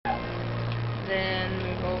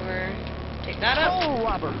that up. Toe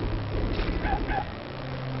rubber.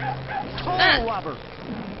 Toe That. rubber.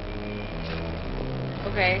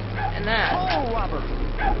 Okay, and that. Toe rubber.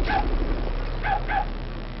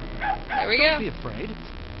 There we Don't be go. afraid.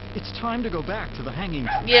 It's time to go back to the hanging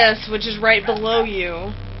tree. Yes, which is right below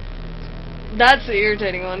you. That's the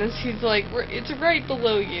irritating one, is he's like, it's right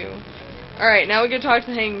below you. Alright, now we go talk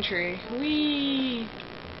to the hanging tree. Whee!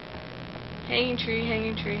 Hanging tree,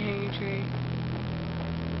 hanging tree, hanging tree.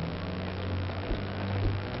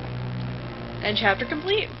 And chapter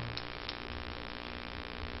complete.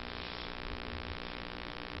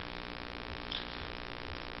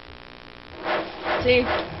 See?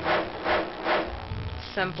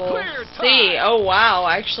 Simple. Clear time. See? Oh wow,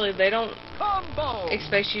 actually they don't Combo.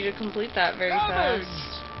 expect you to complete that very Damage.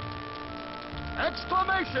 fast.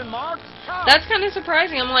 Exclamation marks. Count. That's kind of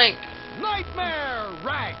surprising. I'm like, Nightmare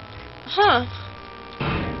rank. huh.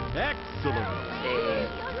 Excellent.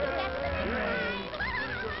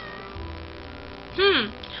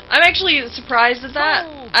 I'm actually surprised at that.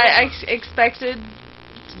 I expected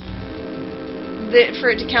for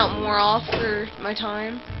it to count more off for my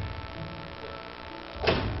time.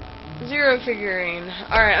 0 figurine.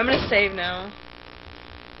 Alright, I'm gonna save now.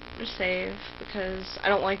 I'm gonna save because I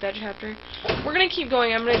don't like that chapter. We're gonna keep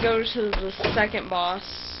going. I'm gonna go to the second boss.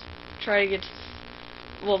 Try to get to,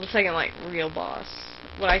 well, the second, like, real boss.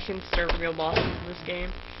 What I consider real bosses in this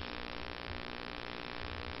game.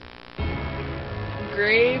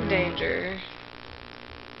 Grave danger.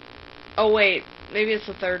 Oh wait, maybe it's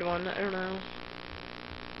the third one. I don't know.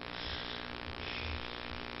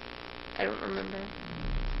 I don't remember.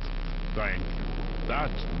 Thank you.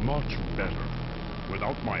 That's much better.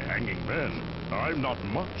 Without my hanging men, I'm not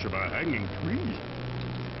much of a hanging tree.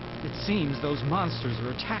 It seems those monsters are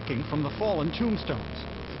attacking from the fallen tombstones.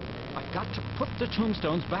 I've got to put the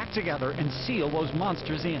tombstones back together and seal those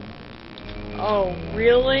monsters in. Oh,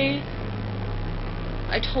 really?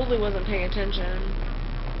 I totally wasn't paying attention.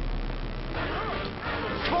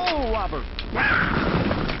 Toe rubber.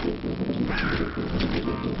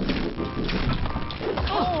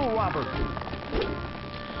 Toe rubber.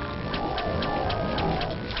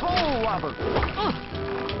 Toe rubber.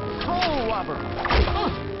 Toe rubber.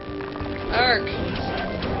 Arg.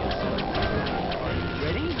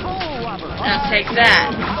 Ready? Toe rubber. Now take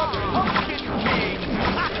that.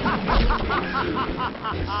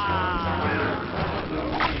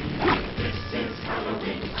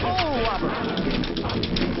 Toe rubber.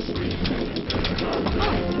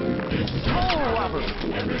 Toe rubber.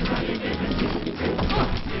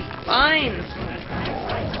 Fine.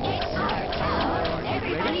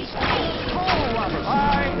 Ready? Toe rubber. I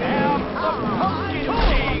am the pumpkin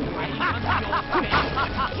king.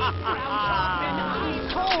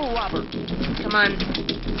 Toe rubber. Come on.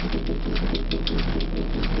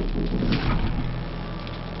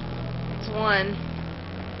 It's 1.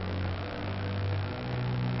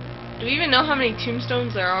 Do we even know how many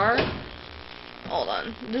tombstones there are? Hold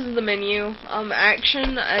on. This is the menu.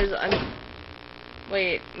 Action as I'm.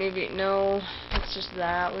 Wait, maybe no. It's just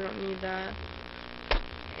that. We don't need that.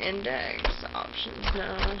 Index options.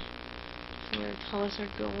 No. It's gonna tell us our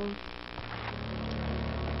goal.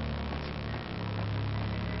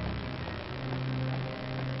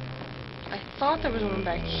 I thought there was one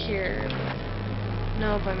back here. But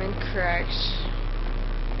nope, I'm incorrect.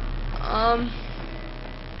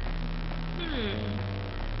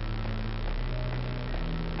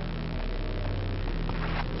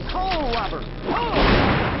 Toe rubber.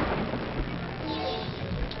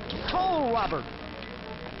 Toe rubber.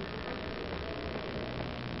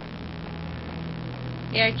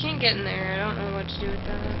 Yeah, I can't get in there. I don't know what to do with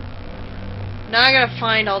that. Now I gotta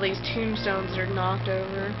find all these tombstones that are knocked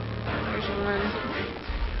over. There's one.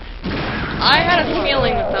 I had a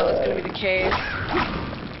feeling that that was gonna be the case.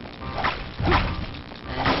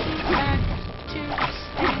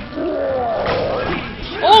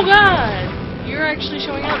 Oh god! You're actually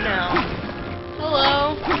showing up now.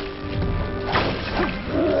 Hello.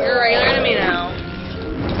 You're a regular enemy now.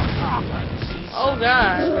 Oh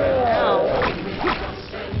god. Ow.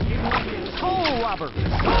 Toe rubber.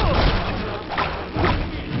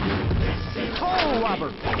 Toe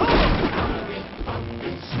rubber.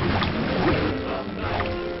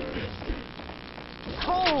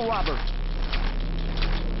 Toe rubber.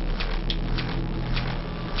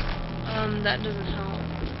 That doesn't help.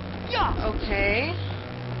 Yeah. Okay.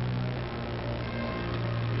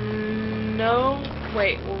 No.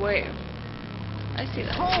 Wait. I see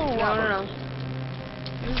that. Oh, No.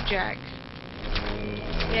 This is Jack.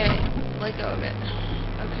 Yeah, let go of it.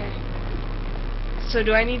 Okay. So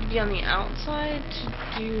do I need to be on the outside to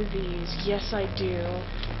do these? Yes, I do.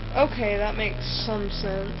 Okay, that makes some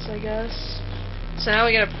sense, I guess. So now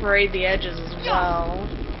we gotta parade the edges as well,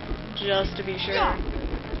 just to be sure.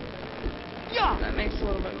 That makes a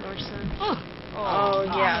little bit more sense. Oh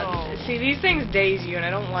yeah, no. see, these things daze you and I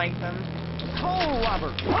don't like them. Oh,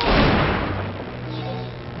 Robert.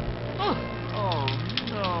 Oh,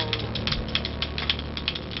 no.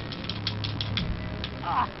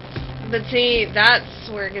 But see, that's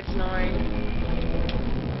where it gets annoying.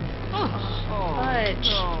 Fudge.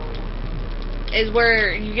 No. Is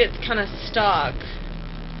where you get kind of stuck.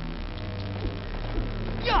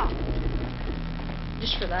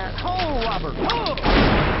 Just for that. Oh, Robert.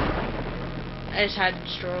 I just had to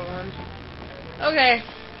destroy one. Okay.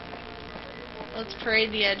 Let's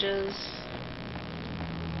parade the edges.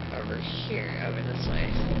 Over here, over this way.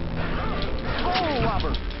 Oh,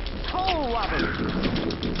 Robert. Oh, Robert.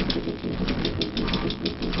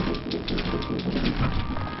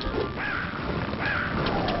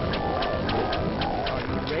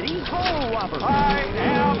 Ready? Oh, Robert. I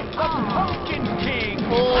am the Pumpkin King.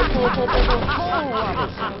 Pull, pull, pull, pull, pull. Oh,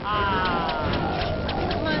 Robert. Come on.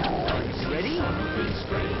 Ready?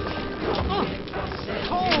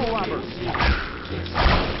 Oh, Robert.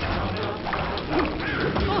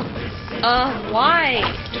 Why?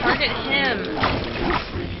 Target him.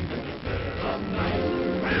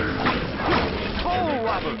 Oh,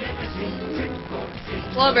 Robert.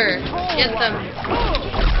 Flubber, get them.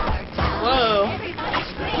 Whoa.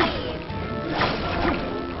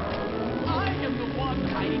 I am the one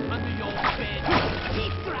hiding under your bed.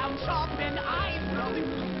 Teeth ground sharp and eyes rolling.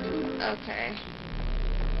 Okay.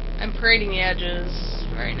 I'm parading the edges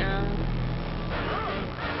right now.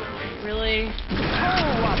 Really?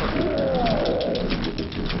 Oh, Robert.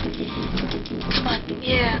 Come on.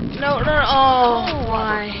 Yeah. No, no, no. Oh,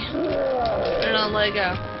 why? No, let it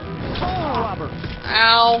go. Oh, Robert.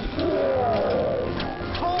 Ow.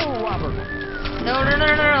 Oh, Robert. No, no, no,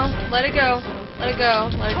 no, no. Let it go. Let it go.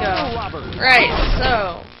 Let it Oh, go. Robert. Right,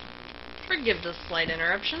 so. Forgive the slight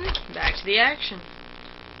interruption. Back to the action.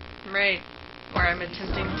 Right. Where I'm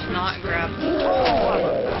attempting to not grab. Oh,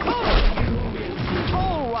 Robert.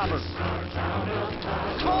 Oh, Robert.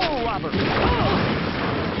 Oh, Robert.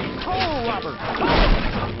 Oh, Robert.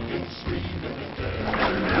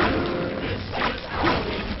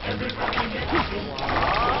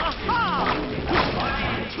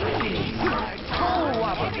 Oh,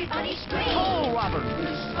 Robert. Oh, Robert.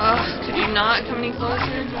 Could you not come any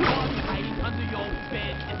closer? Hiding under your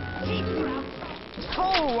bed. Teeth ground.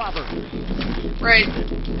 Oh, Robert. Right.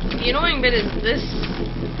 The annoying bit is this.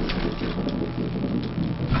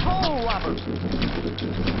 Oh, Robert.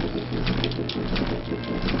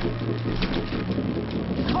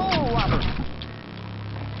 Oh, Robert.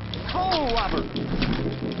 Oh, Robert.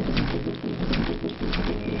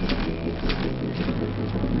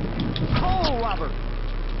 Oh, Robert.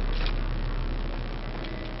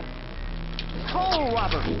 Oh,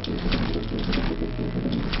 Robert.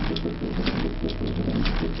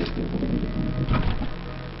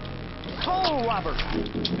 Oh, Robert.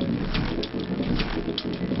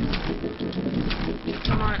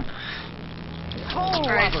 Come on. Oh,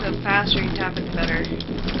 Alright, so Robert. the faster you tap it, the better.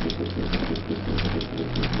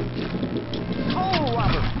 Oh,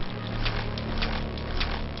 Robert.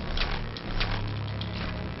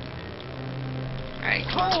 Alright,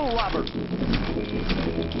 come on. Oh, Robert.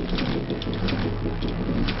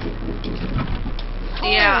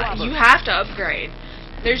 Yeah, Robert. you have to upgrade.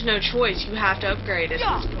 There's no choice. You have to upgrade at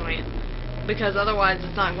this point. Because otherwise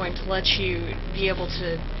it's not going to let you be able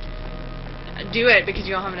to do it because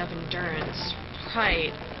you don't have enough endurance.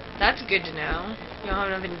 Right. That's good to know. You don't have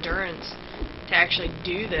enough endurance to actually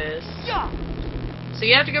do this. So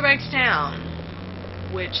you have to go back to town.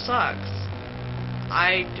 Which sucks.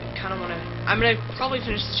 I kind of want to... I'm going to probably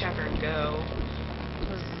finish this chapter and go.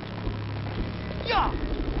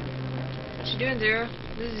 What you doing, Zero?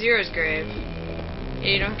 This is Zero's grave. Yeah,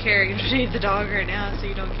 you don't care. You don't need the dog right now, so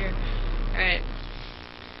you don't care. Alright.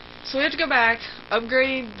 So we have to go back,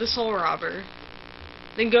 upgrade the Soul Robber,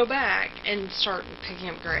 then go back and start picking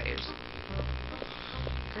up graves.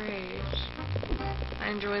 Graves. I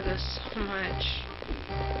enjoy this so much.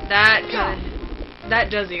 That kind of... That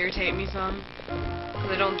does irritate me some.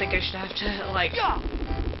 Because I don't think I should have to, like,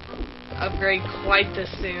 upgrade quite this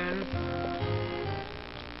soon.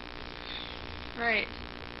 Right.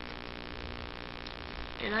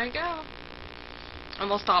 In I go. And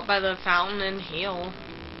we'll stop by the fountain and heal.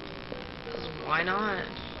 'Cause why not?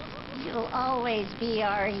 You'll always be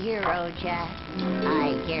our hero, Jack.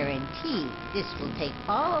 I guarantee this will take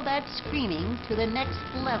all that screaming to the next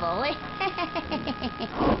level.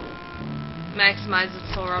 Maximize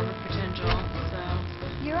its soul robber potential, so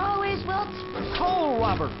You're always well. Soul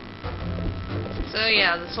rubber. So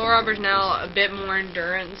yeah, the soul rubber's now a bit more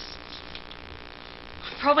endurance.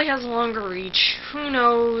 Probably has a longer reach. Who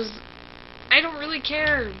knows? I don't really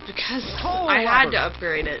care because I had to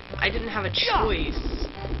upgrade it. I didn't have a choice.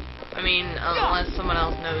 I mean, unless someone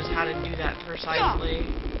else knows how to do that precisely.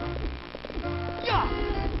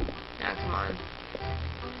 Now, come on.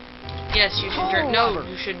 Yes, you should drink. No,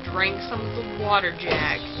 you should drink some of the water,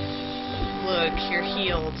 Jack. Look, you're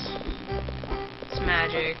healed. It's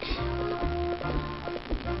magic.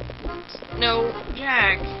 No,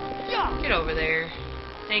 Jack. Get over there.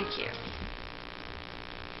 Thank you.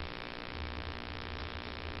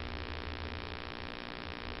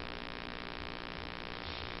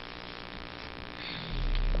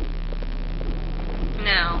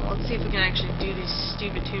 Now, let's see if we can actually do these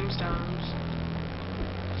stupid tombstones.